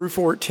through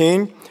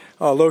 14,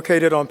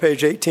 located on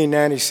page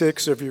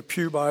 1896 of your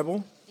Pew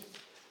Bible.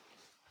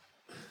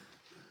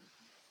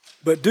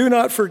 But do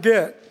not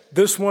forget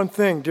this one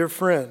thing, dear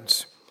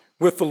friends.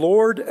 With the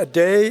Lord, a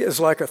day is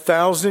like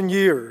 1,000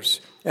 years,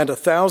 and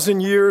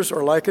 1,000 years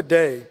are like a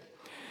day.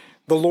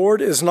 The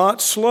Lord is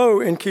not slow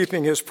in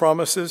keeping his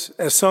promises,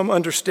 as some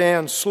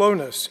understand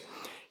slowness.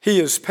 He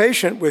is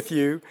patient with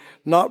you,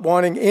 not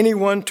wanting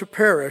anyone to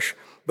perish,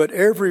 but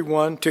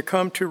everyone to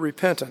come to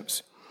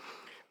repentance.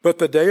 But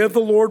the day of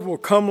the Lord will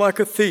come like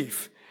a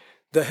thief.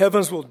 The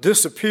heavens will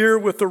disappear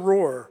with a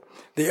roar.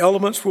 The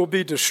elements will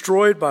be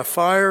destroyed by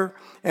fire,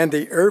 and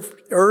the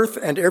earth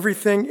and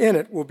everything in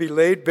it will be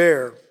laid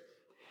bare.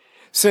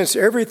 Since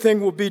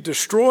everything will be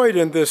destroyed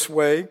in this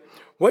way,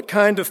 what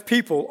kind of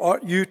people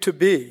ought you to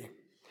be?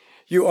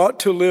 You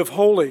ought to live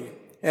holy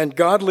and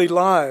godly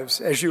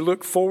lives as you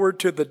look forward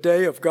to the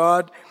day of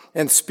God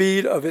and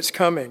speed of its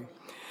coming.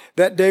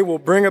 That day will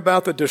bring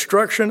about the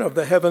destruction of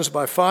the heavens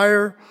by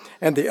fire,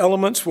 and the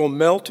elements will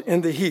melt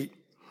in the heat.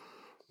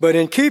 But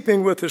in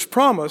keeping with his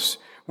promise,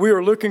 we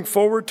are looking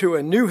forward to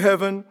a new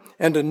heaven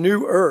and a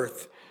new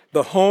earth,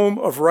 the home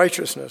of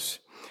righteousness.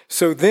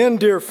 So then,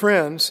 dear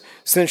friends,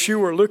 since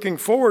you are looking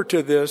forward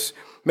to this,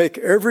 make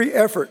every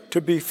effort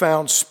to be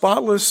found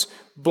spotless,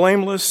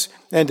 blameless,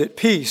 and at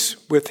peace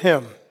with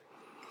him.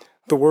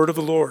 The word of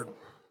the Lord.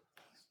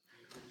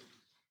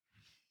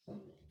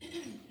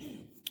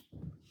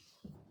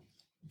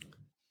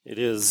 It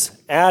is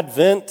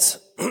Advent,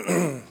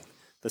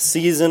 the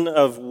season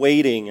of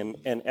waiting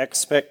and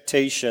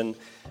expectation.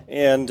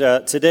 And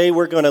today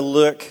we're going to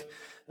look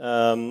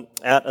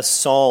at a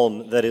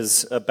psalm that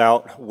is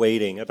about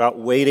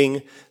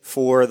waiting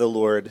for the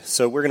Lord.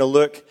 So we're going to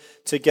look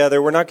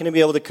together. We're not going to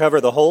be able to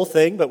cover the whole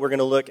thing, but we're going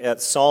to look at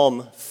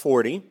Psalm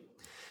 40.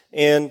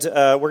 And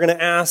we're going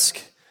to ask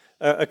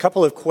a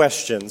couple of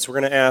questions. We're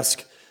going to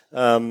ask,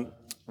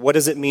 what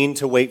does it mean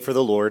to wait for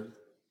the Lord?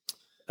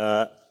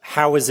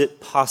 How is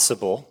it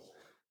possible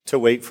to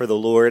wait for the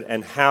Lord,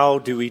 and how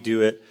do we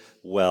do it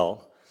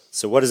well?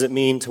 So what does it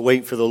mean to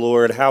wait for the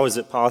Lord? How is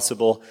it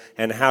possible,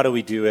 and how do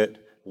we do it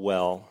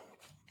well?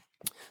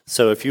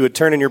 So if you would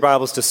turn in your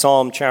Bibles to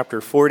Psalm chapter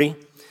 40,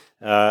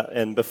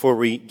 and before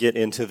we get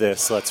into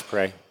this, let's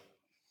pray.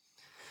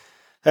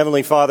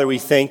 Heavenly Father, we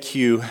thank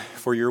you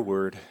for your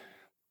word.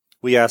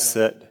 We ask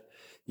that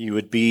you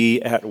would be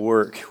at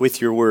work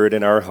with your word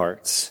in our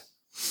hearts.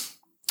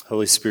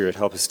 Holy Spirit,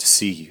 help us to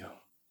see you.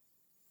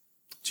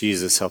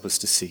 Jesus, help us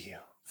to see you.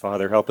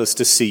 Father, help us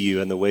to see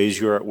you in the ways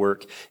you are at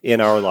work in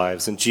our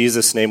lives. In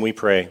Jesus' name we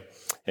pray.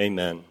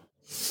 Amen.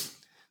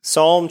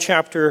 Psalm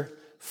chapter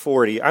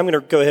 40. I'm going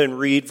to go ahead and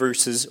read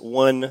verses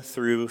 1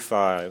 through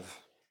 5.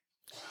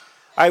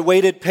 I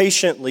waited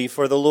patiently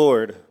for the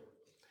Lord.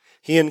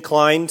 He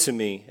inclined to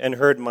me and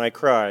heard my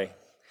cry.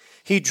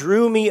 He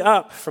drew me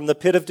up from the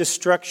pit of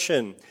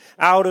destruction,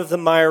 out of the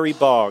miry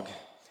bog,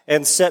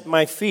 and set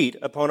my feet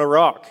upon a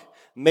rock,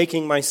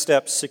 making my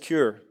steps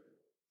secure.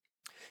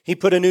 He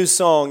put a new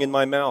song in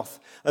my mouth,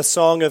 a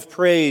song of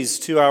praise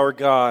to our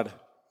God.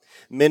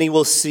 Many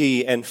will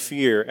see and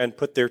fear and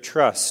put their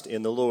trust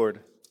in the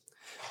Lord.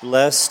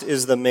 Blessed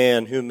is the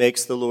man who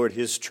makes the Lord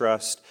his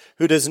trust,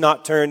 who does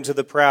not turn to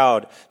the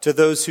proud, to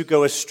those who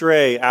go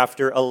astray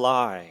after a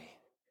lie.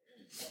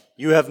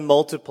 You have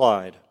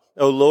multiplied,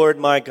 O Lord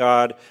my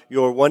God,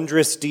 your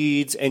wondrous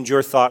deeds and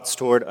your thoughts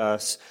toward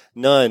us.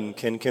 None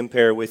can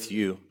compare with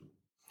you.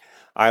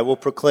 I will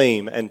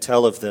proclaim and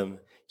tell of them,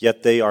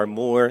 yet they are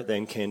more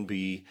than can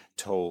be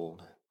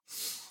told.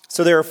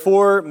 So there are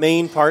four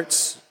main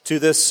parts to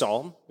this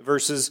psalm.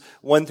 Verses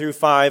 1 through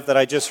 5 that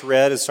I just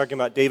read is talking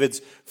about David's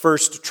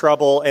first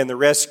trouble and the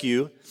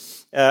rescue.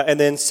 And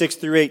then 6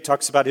 through 8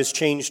 talks about his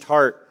changed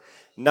heart.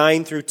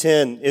 9 through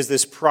 10 is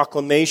this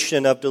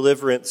proclamation of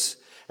deliverance.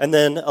 And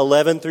then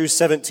 11 through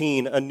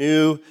 17, a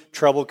new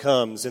trouble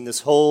comes, and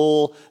this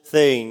whole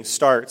thing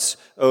starts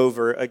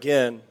over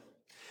again.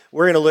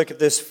 We're going to look at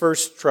this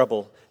first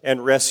trouble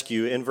and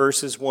rescue in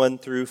verses 1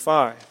 through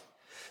 5.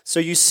 So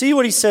you see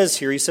what he says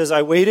here. He says,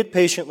 I waited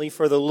patiently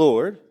for the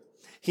Lord.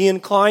 He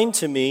inclined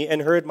to me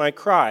and heard my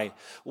cry.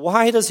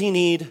 Why does he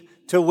need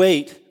to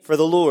wait for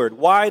the Lord?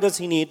 Why does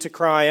he need to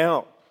cry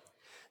out?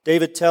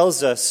 David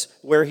tells us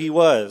where he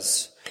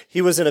was.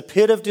 He was in a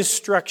pit of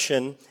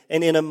destruction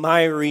and in a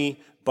miry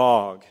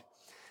bog.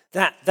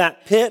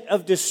 That pit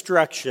of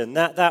destruction,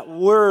 that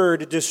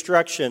word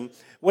destruction,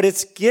 what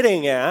it's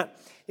getting at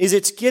is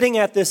it's getting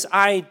at this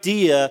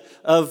idea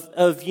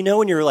of you know,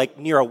 when you're like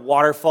near a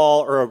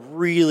waterfall or a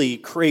really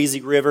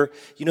crazy river,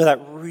 you know, that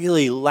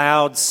really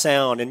loud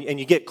sound, and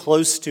you get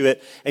close to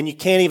it and you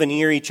can't even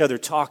hear each other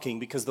talking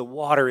because the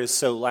water is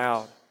so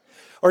loud.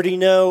 Or do you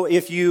know,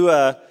 if you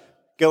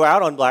go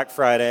out on Black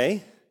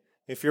Friday,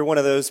 if you're one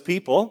of those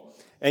people,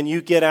 and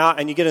you get out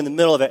and you get in the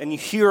middle of it and you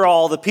hear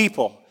all the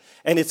people,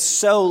 and it's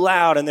so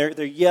loud and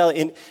they're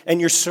yelling, and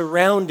you're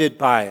surrounded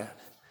by it.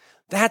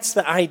 That's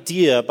the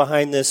idea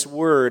behind this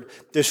word,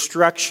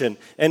 destruction.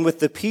 And with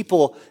the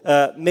people,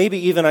 maybe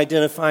even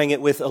identifying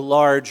it with a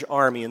large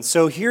army. And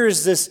so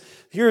here's this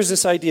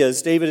idea,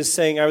 as David is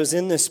saying, I was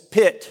in this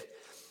pit,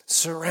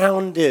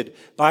 surrounded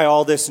by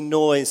all this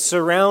noise,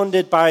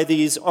 surrounded by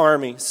these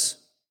armies.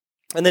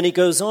 And then he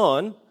goes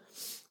on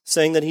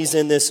saying that he's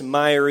in this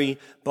miry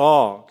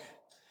bog.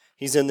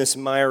 He's in this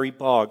miry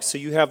bog. So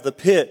you have the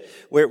pit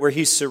where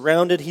he's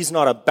surrounded. He's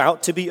not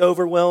about to be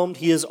overwhelmed.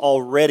 He is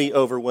already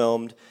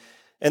overwhelmed.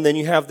 And then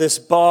you have this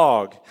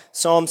bog.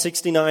 Psalm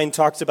 69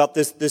 talks about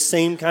this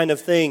same kind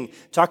of thing,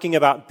 talking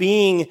about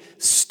being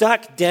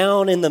stuck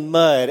down in the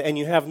mud and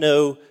you have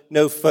no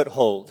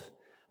foothold.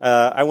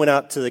 I went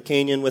out to the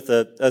canyon with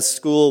a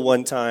school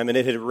one time, and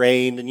it had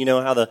rained, and you know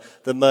how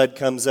the mud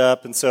comes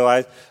up. And so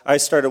I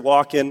started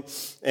walking,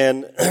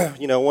 and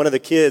one of the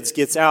kids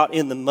gets out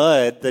in the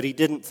mud that he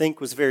didn't think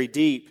was very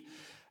deep.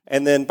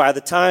 And then by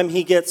the time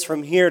he gets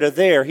from here to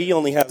there, he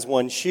only has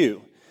one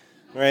shoe,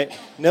 right?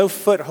 No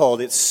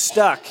foothold. It's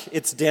stuck.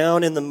 It's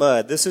down in the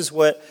mud. This is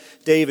what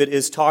David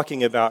is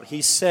talking about.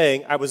 He's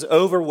saying, I was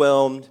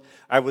overwhelmed.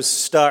 I was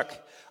stuck.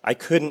 I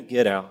couldn't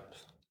get out.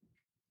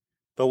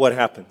 But what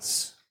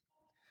happens?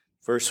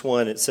 Verse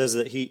 1, it says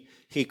that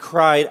he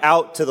cried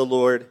out to the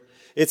Lord.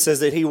 It says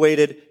that he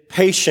waited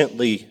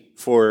patiently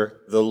for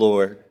the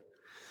Lord.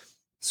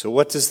 So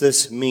what does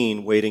this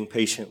mean, waiting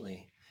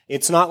patiently?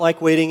 It's not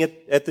like waiting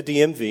at the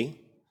DMV.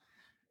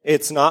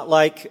 It's not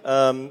like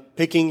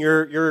picking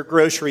your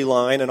grocery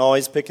line and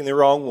always picking the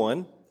wrong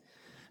one.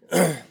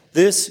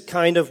 This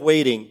kind of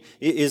waiting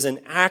is an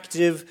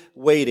active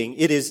waiting.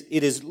 It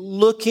is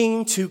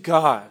looking to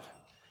God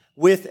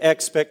with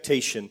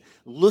expectation.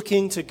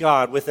 Looking to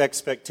God with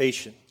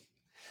expectation.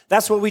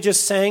 That's what we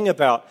just sang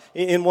about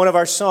in one of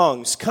our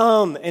songs.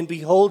 Come and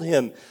behold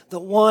him,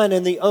 the one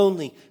and the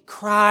only.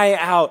 Cry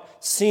out,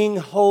 sing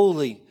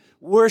holy,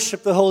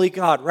 worship the holy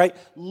God, right?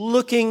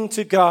 Looking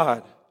to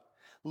God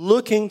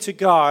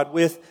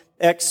with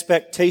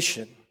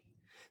expectation.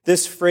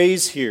 This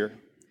phrase here,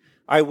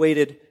 I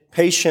waited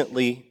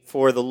patiently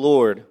for the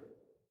Lord,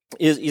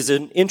 is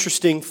an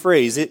interesting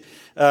phrase.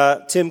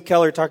 Tim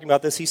Keller talking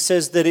about this, he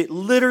says that it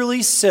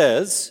literally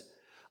says,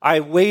 I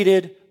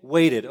waited.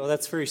 Oh,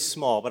 that's very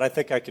small, but I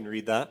think I can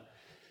read that.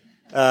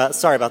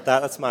 Sorry about that.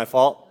 That's my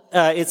fault.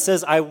 It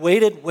says, I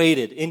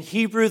waited. In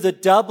Hebrew, the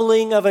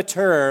doubling of a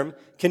term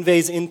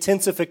conveys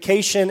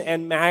intensification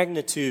and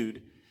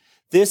magnitude.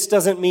 This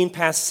doesn't mean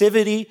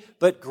passivity,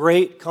 but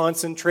great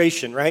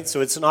concentration, right? So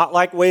it's not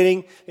like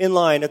waiting in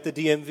line at the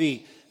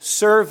DMV.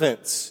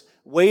 Servants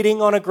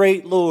waiting on a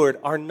great Lord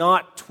are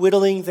not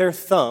twiddling their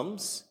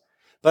thumbs,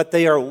 but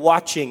they are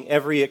watching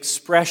every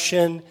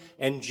expression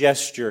and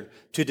gesture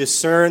to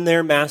discern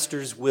their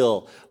master's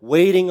will.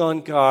 Waiting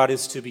on God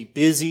is to be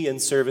busy in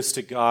service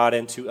to God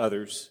and to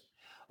others,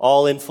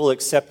 all in full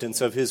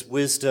acceptance of his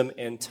wisdom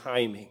and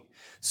timing.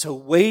 So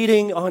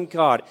waiting on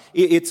God,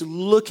 it's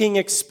looking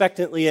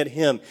expectantly at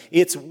him.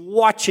 It's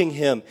watching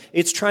him.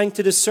 It's trying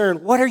to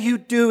discern, what are you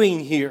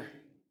doing here?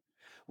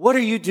 What are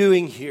you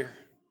doing here?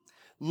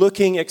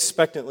 Looking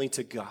expectantly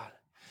to God.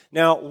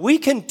 Now, we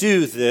can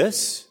do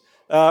this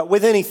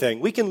with anything.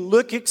 We can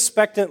look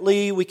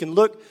expectantly, we can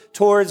look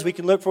towards, we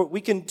can look for,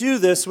 we can do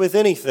this with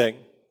anything.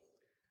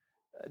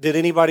 Did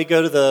anybody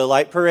go to the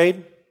light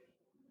parade?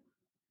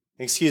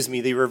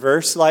 The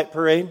reverse light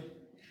parade?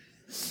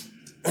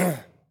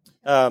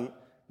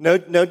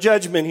 No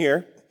judgment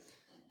here,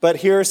 but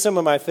here are some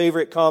of my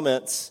favorite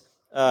comments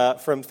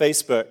from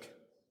Facebook.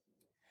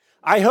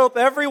 I hope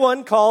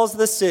everyone calls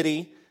the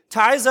city,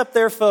 ties up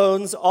their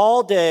phones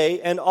all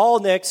day and all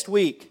next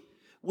week.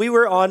 We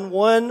were on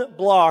one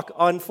block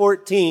on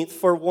 14th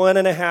for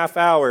 1.5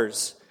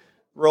 hours.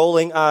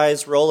 Rolling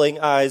eyes, rolling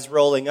eyes,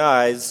 rolling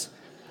eyes.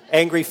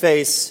 Angry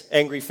face,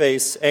 angry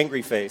face,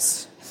 angry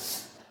face.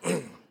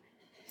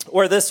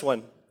 Or this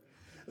one.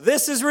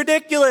 This is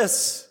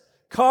ridiculous.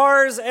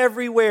 Cars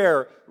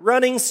everywhere,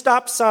 running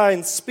stop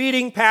signs,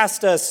 speeding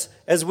past us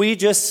as we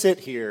just sit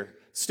here.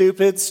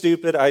 Stupid,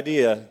 stupid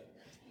idea.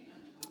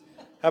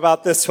 How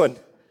about this one?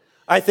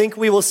 I think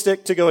we will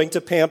stick to going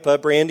to Pampa.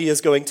 Brandy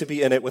is going to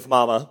be in it with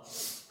Mama.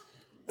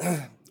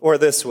 Or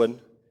this one.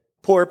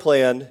 Poor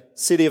plan.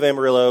 City of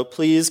Amarillo,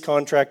 please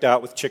contract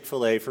out with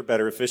Chick-fil-A for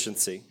better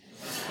efficiency.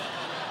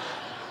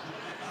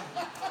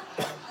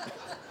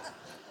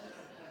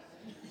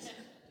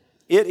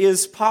 It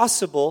is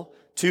possible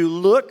to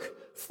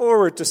look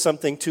forward to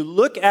something, to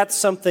look at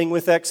something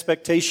with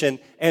expectation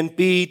and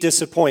be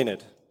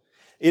disappointed.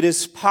 It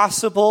is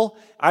possible,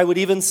 I would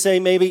even say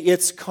maybe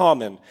it's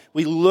common.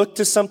 We look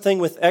to something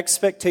with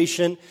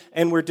expectation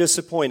and we're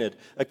disappointed.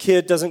 A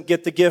kid doesn't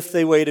get the gift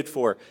they waited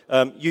for.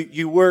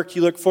 You work,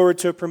 you look forward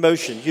to a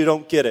promotion, you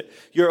don't get it.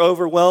 You're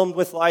overwhelmed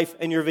with life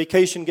and your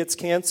vacation gets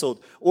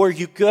canceled. Or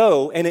you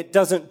go and it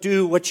doesn't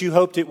do what you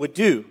hoped it would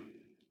do.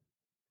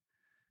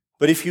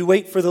 But if you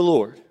wait for the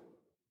Lord,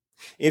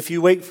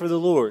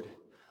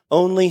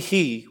 only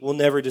He will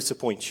never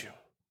disappoint you.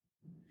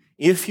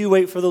 If you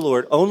wait for the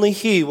Lord, only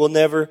He will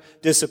never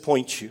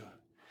disappoint you.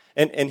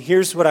 And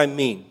here's what I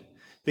mean,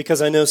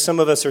 because I know some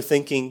of us are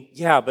thinking,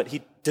 yeah, but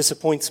He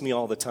disappoints me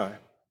all the time.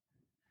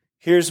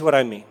 Here's what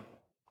I mean.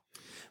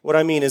 What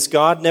I mean is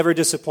God never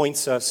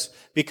disappoints us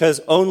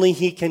because only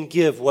He can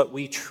give what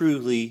we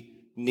truly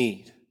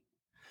need.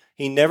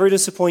 He never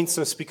disappoints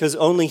us because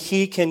only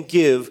He can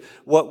give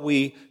what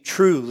we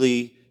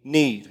truly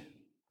need.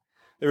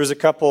 There was a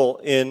couple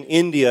in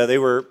India. They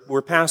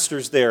were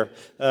pastors there.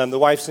 The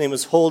wife's name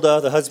was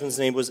Huldah. The husband's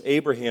name was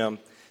Abraham.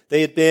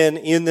 They had been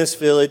in this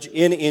village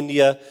in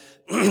India,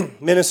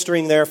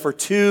 ministering there for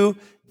 2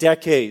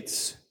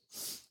 decades.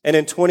 And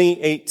in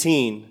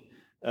 2018,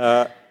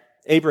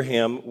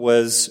 Abraham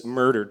was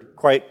murdered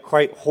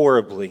quite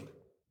horribly.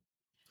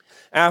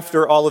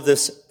 After all of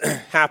this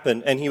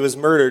happened, and he was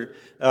murdered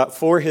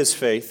for his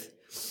faith,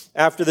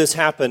 after this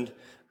happened,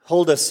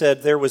 Huldah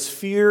said, there was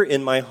fear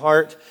in my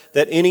heart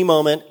that any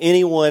moment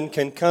anyone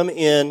can come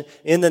in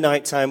the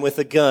nighttime with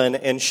a gun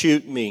and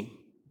shoot me.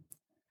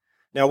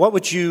 Now, what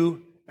would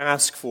you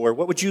ask for?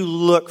 What would you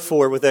look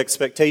for with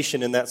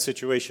expectation in that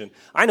situation?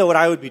 I know what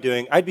I would be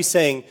doing. I'd be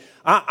saying,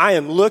 I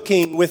am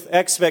looking with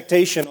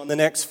expectation on the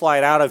next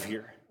flight out of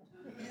here.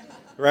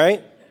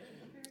 Right?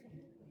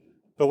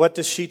 But what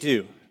does she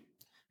do?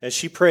 As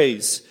she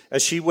prays,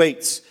 as she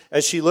waits,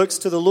 as she looks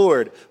to the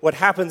Lord, what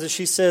happens is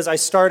she says, I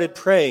started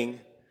praying,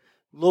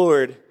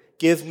 Lord,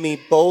 give me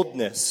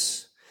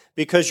boldness,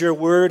 because your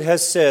word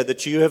has said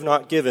that you have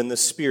not given the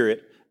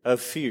spirit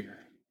of fear.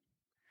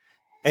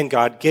 And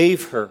God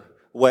gave her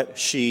what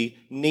she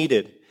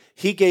needed.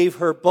 He gave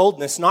her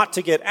boldness not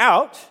to get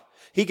out.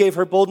 He gave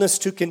her boldness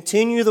to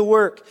continue the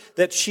work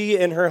that she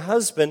and her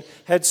husband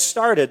had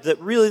started,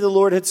 that really the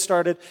Lord had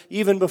started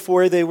even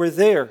before they were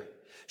there.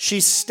 She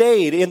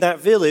stayed in that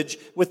village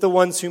with the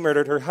ones who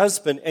murdered her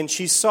husband, and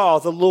she saw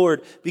the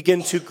Lord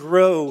begin to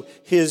grow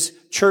His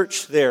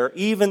church there,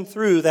 even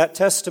through that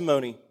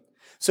testimony,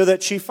 so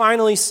that she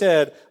finally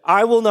said,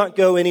 I will not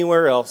go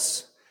anywhere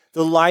else.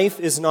 The life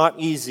is not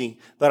easy,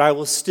 but I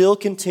will still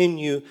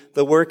continue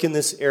the work in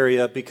this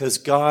area because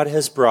God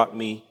has brought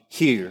me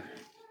here.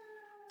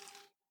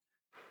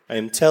 I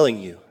am telling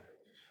you,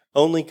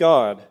 only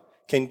God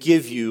can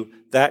give you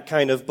that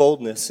kind of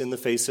boldness in the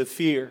face of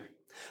fear.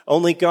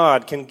 Only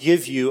God can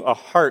give you a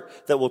heart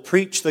that will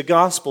preach the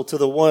gospel to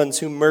the ones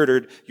who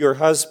murdered your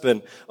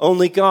husband.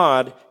 Only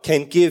God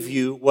can give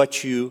you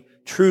what you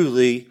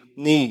truly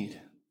need.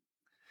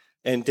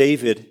 And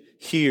David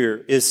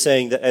here is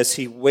saying that as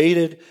he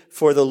waited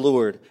for the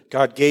Lord,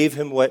 God gave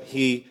him what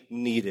he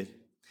needed.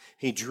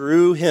 He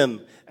drew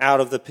him out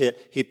of the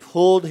pit. He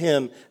pulled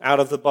him out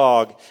of the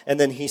bog. And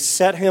then he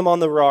set him on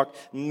the rock,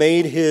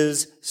 made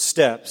his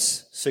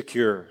steps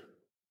secure.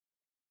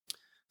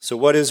 So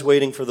what is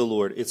waiting for the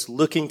Lord? It's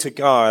looking to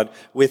God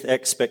with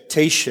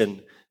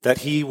expectation that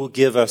He will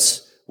give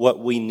us what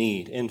we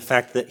need. In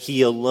fact, that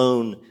He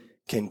alone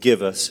can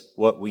give us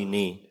what we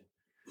need.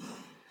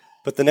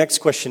 But the next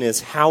question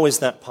is, how is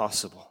that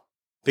possible?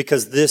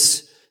 Because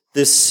this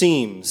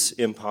seems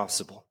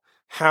impossible.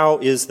 How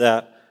is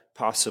that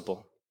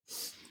possible?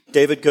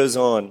 David goes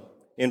on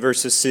in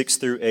verses 6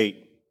 through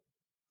 8.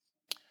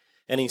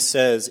 And he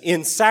says,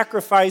 in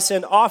sacrifice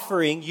and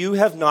offering you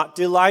have not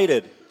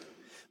delighted,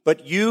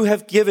 but you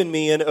have given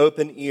me an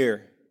open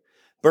ear.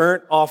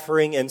 Burnt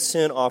offering and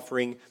sin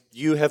offering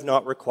you have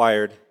not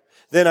required.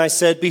 Then I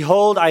said,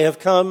 behold, I have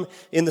come.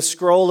 In the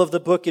scroll of the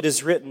book it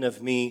is written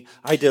of me,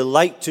 I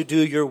delight to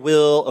do your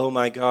will, O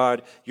my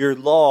God. Your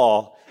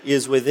law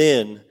is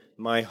within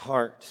my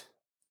heart.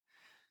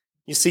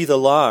 You see the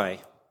lie,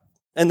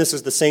 and this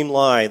is the same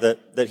lie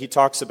that he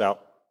talks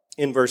about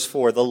in verse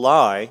 4. The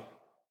lie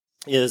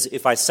is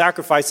if I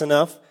sacrifice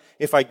enough,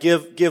 if I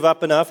give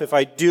up enough, if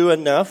I do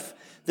enough,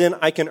 then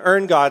I can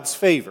earn God's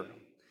favor.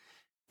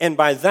 And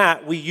by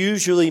that, we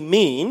usually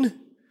mean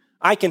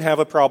I can have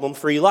a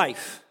problem-free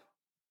life.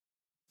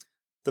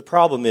 The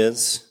problem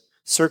is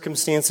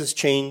circumstances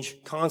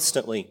change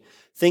constantly.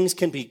 Things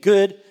can be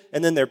good,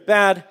 and then they're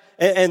bad,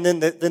 and then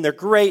they're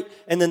great,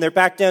 and then they're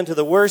back down to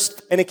the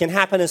worst, and it can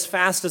happen as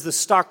fast as the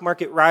stock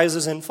market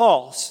rises and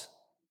falls.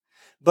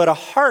 But a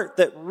heart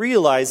that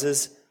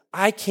realizes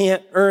I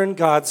can't earn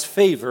God's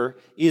favor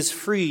is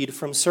freed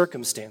from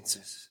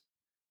circumstances.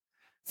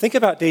 Think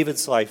about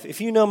David's life.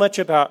 If you know much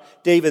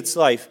about David's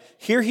life,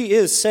 here he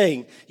is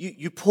saying,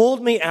 you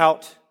pulled me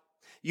out,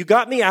 you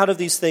got me out of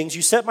these things,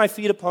 you set my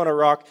feet upon a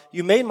rock,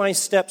 you made my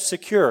steps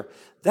secure.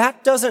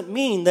 That doesn't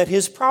mean that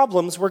his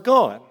problems were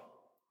gone.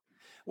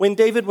 When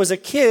David was a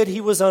kid, he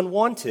was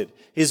unwanted.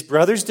 His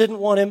brothers didn't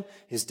want him.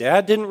 His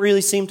dad didn't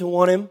really seem to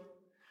want him.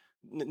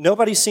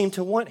 Nobody seemed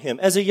to want him.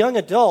 As a young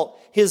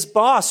adult, his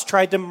boss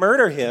tried to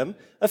murder him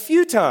a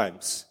few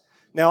times.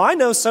 Now, I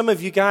know some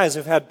of you guys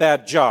have had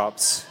bad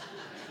jobs.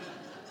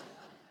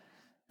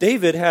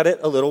 David had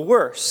it a little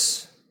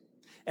worse.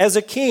 As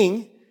a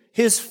king,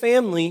 his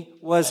family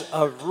was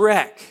a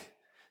wreck.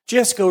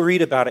 Just go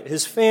read about it.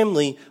 His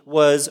family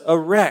was a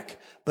wreck.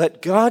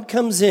 But God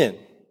comes in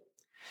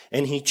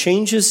and He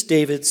changes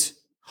David's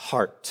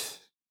heart.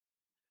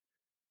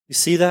 You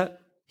see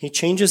that? He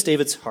changes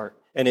David's heart.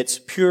 And it's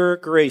pure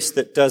grace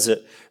that does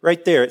it.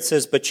 Right there, it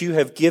says, but you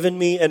have given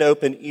me an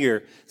open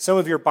ear. Some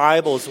of your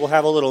Bibles will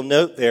have a little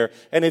note there.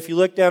 And if you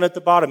look down at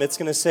the bottom, it's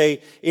going to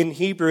say, in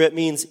Hebrew, it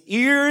means,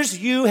 ears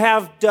you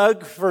have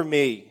dug for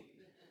me.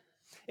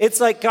 It's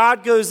like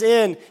God goes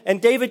in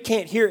and David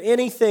can't hear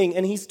anything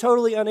and he's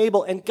totally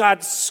unable, and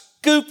God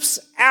scoops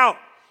out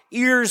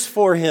ears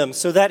for him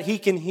so that he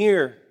can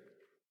hear.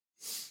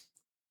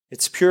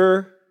 It's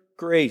pure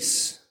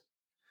grace.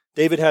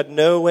 David had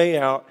no way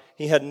out.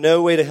 He had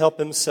no way to help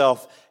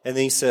himself. And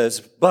then he says,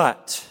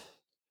 but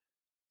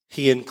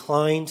he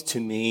inclined to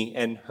me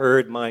and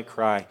heard my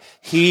cry.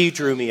 He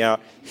drew me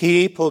out.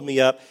 He pulled me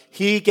up.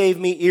 He gave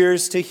me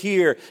ears to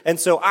hear. And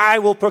so I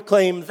will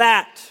proclaim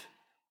that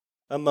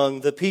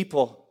among the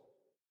people.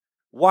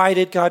 Why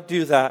did God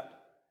do that?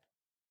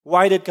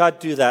 Why did God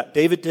do that?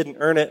 David didn't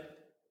earn it.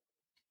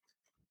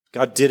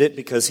 God did it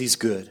because he's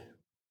good.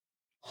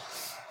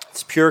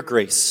 It's pure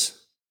grace.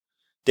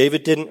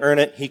 David didn't earn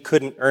it. He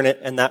couldn't earn it.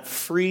 And that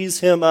frees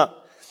him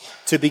up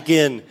to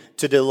begin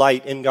to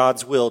delight in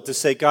God's will, to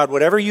say, God,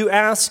 whatever you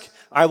ask,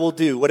 I will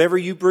do. Whatever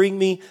you bring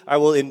me, I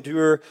will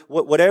endure.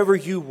 Whatever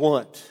you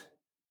want.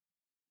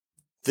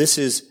 This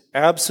is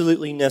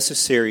absolutely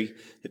necessary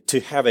to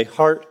have a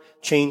heart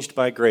changed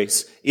by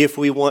grace if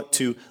we want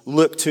to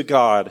look to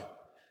God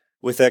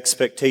with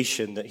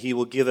expectation that he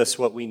will give us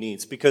what we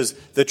need. Because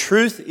the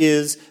truth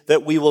is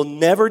that we will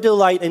never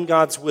delight in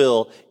God's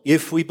will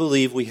if we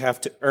believe we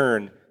have to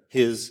earn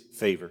his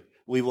favor.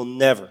 We will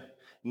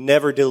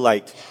never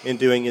delight in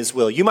doing his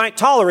will. You might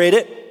tolerate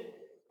it,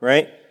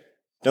 right?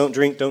 Don't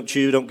drink, don't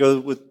chew, don't go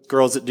with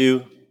girls that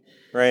do,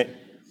 right?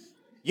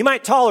 You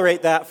might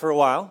tolerate that for a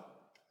while.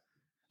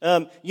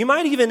 You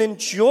might even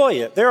enjoy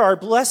it. There are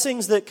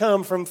blessings that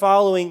come from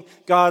following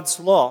God's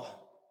law,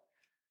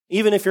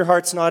 even if your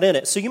heart's not in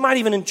it. So you might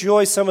even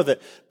enjoy some of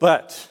it.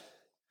 But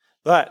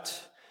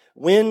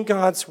when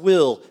God's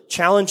will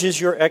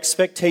challenges your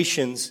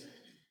expectations,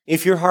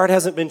 if your heart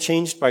hasn't been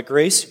changed by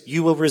grace,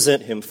 you will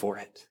resent him for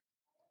it.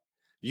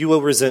 You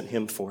will resent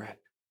him for it.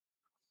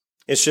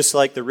 It's just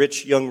like the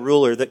rich young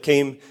ruler that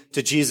came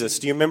to Jesus.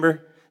 Do you remember?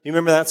 Do you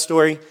remember that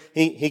story?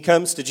 He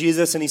comes to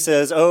Jesus and he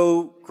says,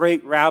 "Oh,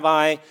 great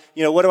rabbi,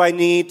 what do I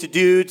need to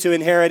do to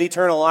inherit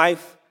eternal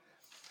life?"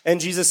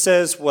 And Jesus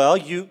says, "Well,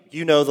 you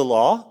know the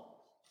law.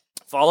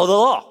 Follow the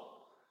law."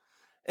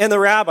 And the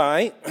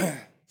rabbi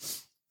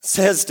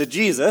says to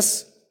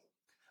Jesus,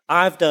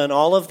 "I've done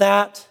all of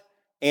that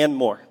and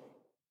more."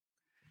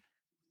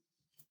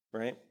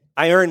 Right?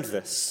 I earned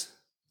this.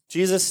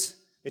 Jesus,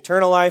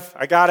 eternal life,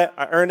 I got it.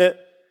 I earned it.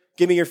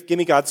 Give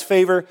me God's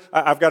favor.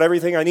 I've got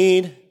everything I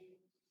need.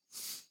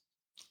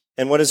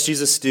 And what does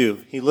Jesus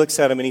do? He looks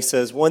at him and he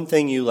says, "One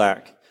thing you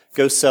lack.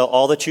 Go sell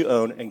all that you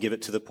own and give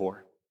it to the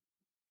poor."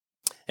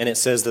 And it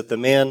says that the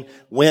man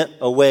went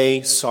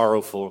away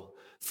sorrowful,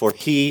 for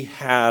he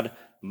had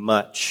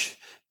much.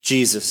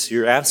 Jesus,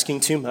 you're asking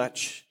too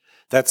much.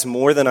 That's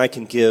more than I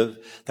can give.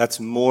 That's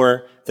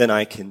more than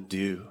I can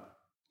do.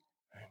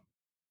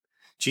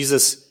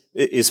 Jesus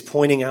is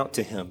pointing out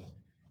to him,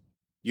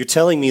 you're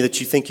telling me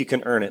that you think you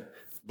can earn it,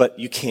 but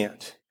you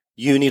can't.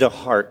 You need a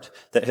heart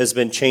that has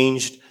been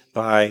changed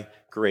by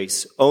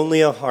grace.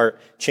 Only a heart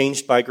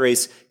changed by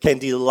grace can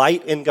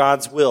delight in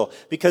God's will.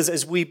 Because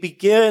as we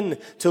begin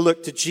to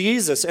look to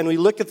Jesus and we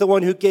look at the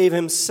one who gave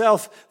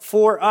himself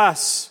for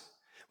us,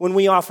 when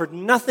we offered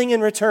nothing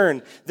in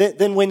return,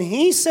 then when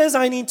he says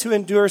I need to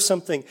endure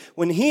something,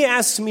 when he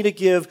asks me to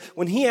give,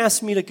 when he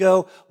asks me to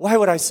go, why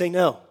would I say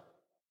no?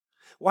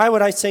 Why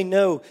would I say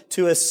no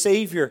to a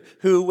Savior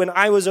who, when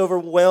I was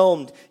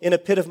overwhelmed in a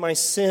pit of my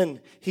sin,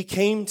 he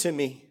came to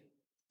me.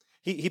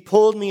 He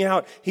pulled me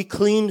out. He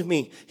cleaned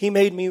me. He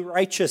made me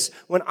righteous.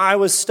 When I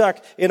was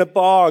stuck in a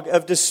bog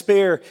of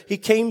despair, he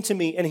came to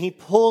me and he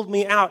pulled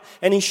me out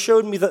and he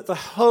showed me that the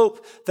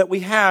hope that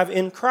we have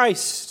in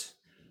Christ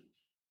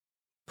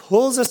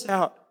pulls us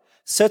out,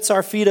 sets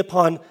our feet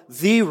upon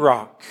the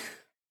rock,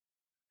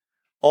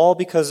 all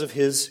because of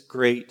his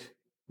great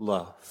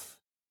love.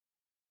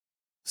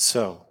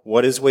 So,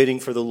 what is waiting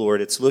for the Lord?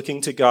 It's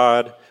looking to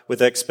God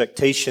with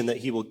expectation that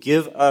he will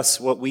give us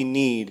what we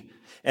need.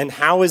 And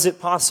how is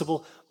it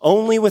possible?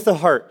 Only with a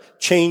heart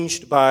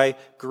changed by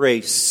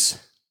grace.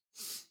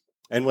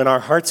 And when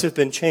our hearts have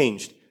been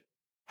changed,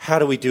 how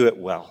do we do it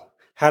well?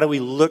 How do we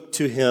look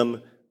to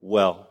him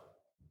well?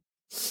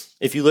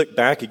 If you look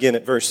back again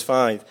at verse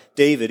 5,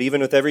 David, even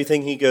with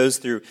everything he goes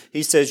through,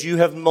 he says, "You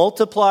have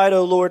multiplied,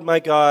 O Lord my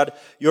God,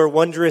 your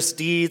wondrous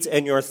deeds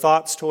and your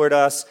thoughts toward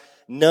us.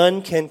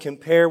 None can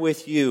compare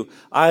with you.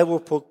 I will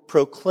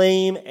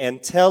proclaim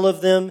and tell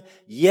of them,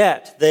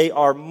 yet they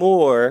are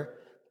more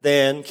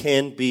than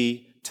can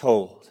be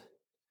told."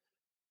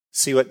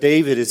 See, what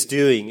David is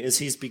doing is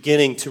he's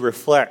beginning to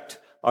reflect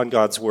on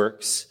God's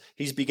works.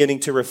 He's beginning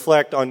to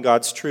reflect on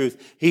God's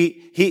truth.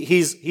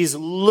 He's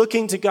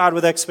looking to God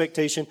with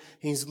expectation.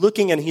 He's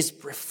looking and he's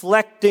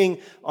reflecting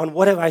on,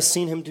 what have I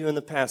seen him do in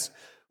the past?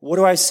 What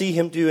do I see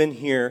him do in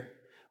here?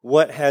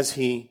 What has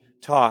he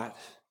taught?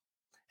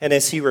 And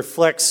as he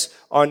reflects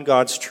on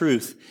God's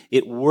truth,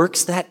 it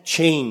works that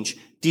change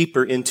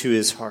deeper into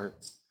his heart.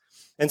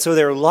 And so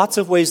there are lots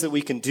of ways that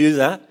we can do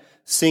that.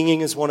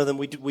 Singing is one of them.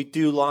 We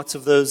do lots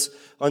of those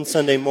on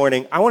Sunday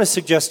morning. I want to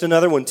suggest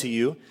another one to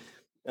you.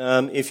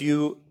 If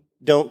you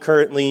don't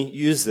currently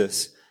use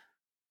this,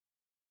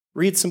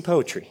 read some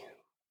poetry.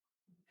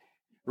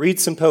 read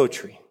some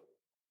poetry.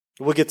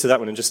 We'll get to that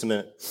one in just a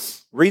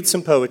minute. Read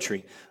some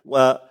poetry,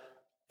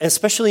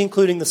 especially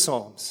including the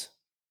Psalms.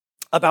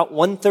 About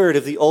 1/3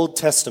 of the Old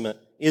Testament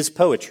is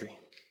poetry.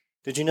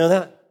 Did you know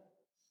that?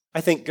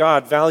 I think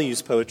God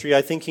values poetry.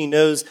 I think He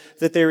knows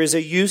that there is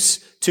a use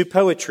to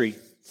poetry.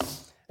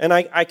 And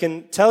I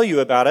can tell you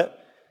about it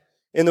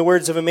in the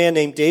words of a man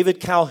named David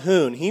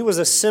Calhoun. He was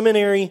a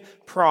seminary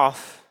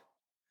prof,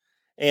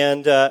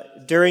 and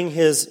during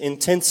his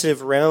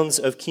intensive rounds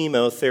of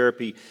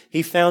chemotherapy,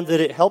 he found that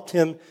it helped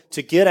him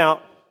to get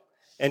out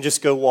and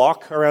just go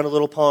walk around a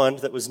little pond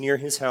that was near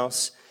his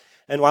house.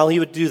 And while he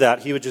would do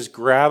that, he would just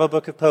grab a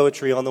book of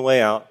poetry on the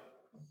way out,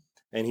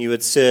 and he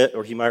would sit,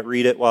 or he might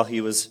read it while he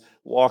was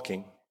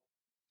walking.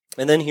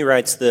 And then he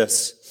writes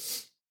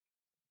this.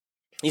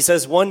 He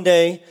says, "One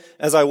day,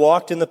 as I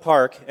walked in the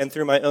park and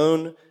through my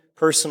own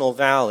personal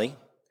valley,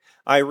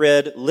 I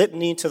read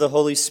Litany to the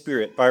Holy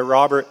Spirit by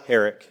Robert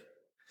Herrick."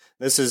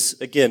 This is,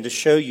 again, to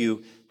show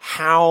you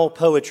how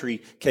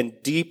poetry can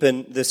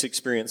deepen this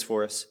experience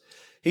for us.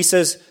 He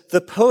says,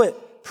 "The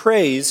poet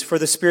prays for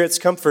the Spirit's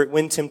comfort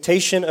when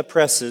temptation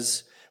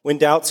oppresses, when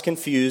doubts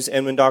confuse,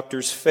 and when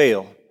doctors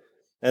fail."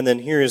 And then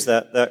here is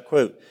that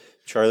quote,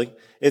 Charlie.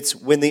 It's,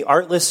 "When the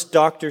artless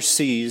doctor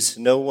sees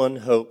no one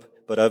hope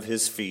but of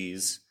his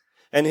fees,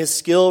 and his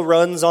skill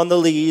runs on the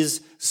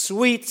lees,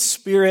 sweet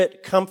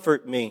Spirit,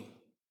 comfort me.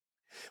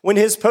 When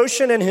his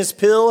potion and his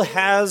pill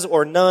has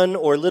or none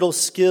or little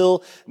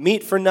skill,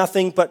 meet for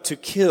nothing but to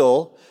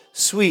kill,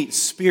 sweet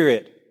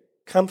Spirit,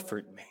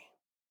 comfort me."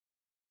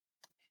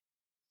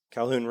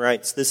 Calhoun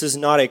writes, "This is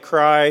not a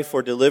cry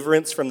for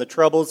deliverance from the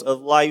troubles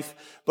of life,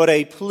 but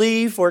a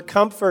plea for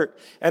comfort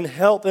and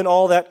help in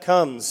all that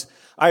comes.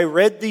 I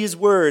read these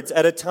words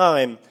at a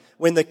time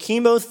when the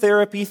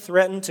chemotherapy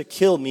threatened to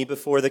kill me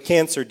before the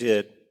cancer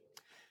did.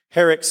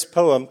 Herrick's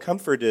poem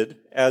comforted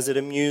as it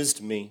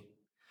amused me.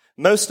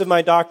 Most of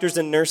my doctors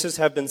and nurses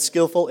have been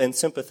skillful and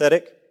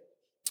sympathetic,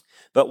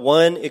 but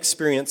one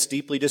experience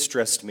deeply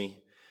distressed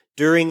me.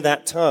 During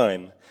that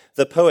time,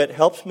 the poet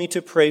helped me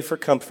to pray for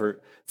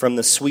comfort from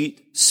the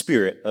sweet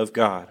Spirit of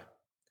God.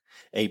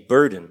 A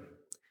burden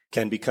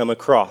can become a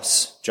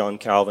cross," John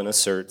Calvin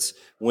asserts,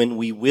 "when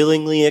we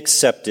willingly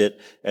accept it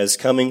as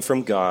coming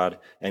from God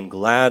and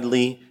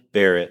gladly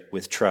bear it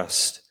with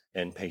trust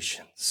and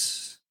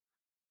patience."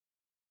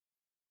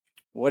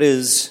 What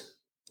is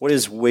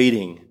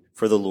waiting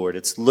for the Lord?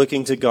 It's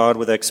looking to God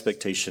with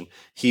expectation.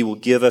 He will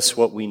give us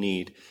what we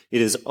need.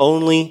 It is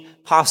only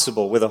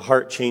possible with a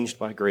heart changed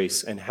by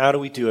grace. And how do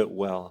we do it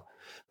well?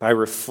 By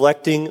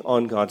reflecting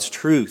on God's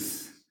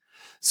truth,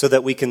 so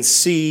that we can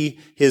see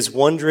His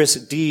wondrous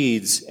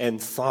deeds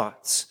and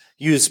thoughts.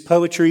 Use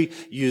poetry,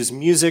 use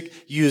music,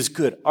 use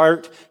good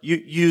art,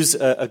 use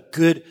a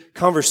good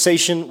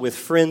conversation with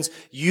friends.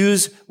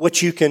 Use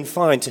what you can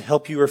find to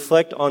help you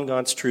reflect on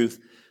God's truth,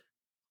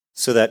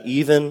 so that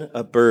even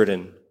a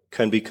burden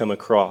can become a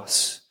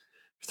cross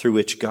through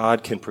which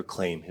God can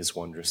proclaim His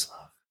wondrous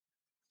love.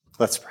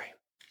 Let's pray.